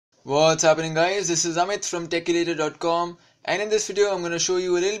What's happening, guys? This is Amit from techilator.com, and in this video I'm going to show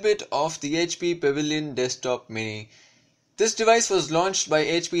you a little bit of the HP Pavilion Desktop Mini. This device was launched by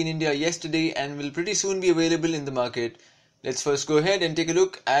HP in India yesterday and will pretty soon be available in the market. Let's first go ahead and take a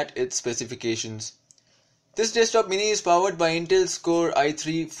look at its specifications. This desktop mini is powered by Intel's Core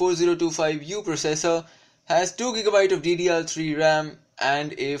i3-4025U processor, has 2GB of DDR3 RAM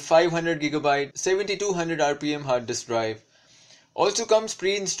and a 500GB 7200 RPM hard disk drive. Also comes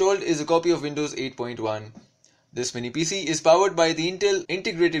pre-installed is a copy of Windows 8.1. This mini PC is powered by the Intel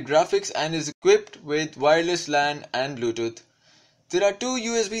integrated graphics and is equipped with wireless LAN and Bluetooth. There are two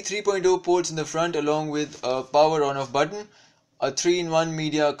USB 3.0 ports in the front along with a power on-off button, a 3-in-1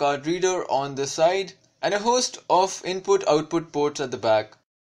 media card reader on the side, and a host of input-output ports at the back.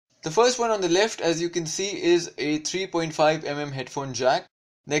 The first one on the left, as you can see, is a 3.5mm headphone jack.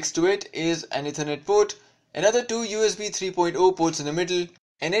 Next to it is an Ethernet port, another two USB 3.0 ports in the middle,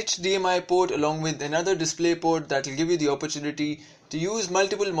 an HDMI port along with another display port that will give you the opportunity to use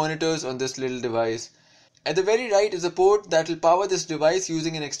multiple monitors on this little device. At the very right is a port that will power this device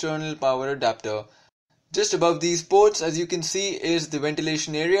using an external power adapter. Just above these ports, as you can see, is the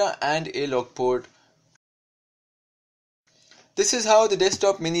ventilation area and a lock port. This is how the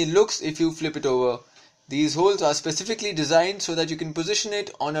desktop mini looks if you flip it over. These holes are specifically designed so that you can position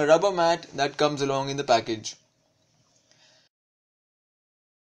it on a rubber mat that comes along in the package.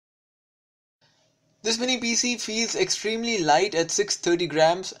 This mini PC feels extremely light at 630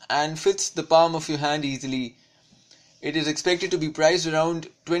 grams and fits the palm of your hand easily. It is expected to be priced around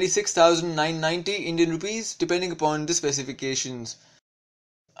 26,990 Indian rupees depending upon the specifications.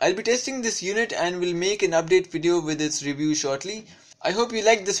 I'll be testing this unit and will make an update video with its review shortly. I hope you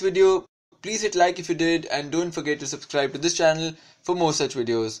liked this video. Please hit like if you did and don't forget to subscribe to this channel for more such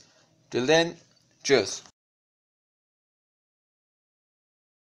videos. Till then, cheers.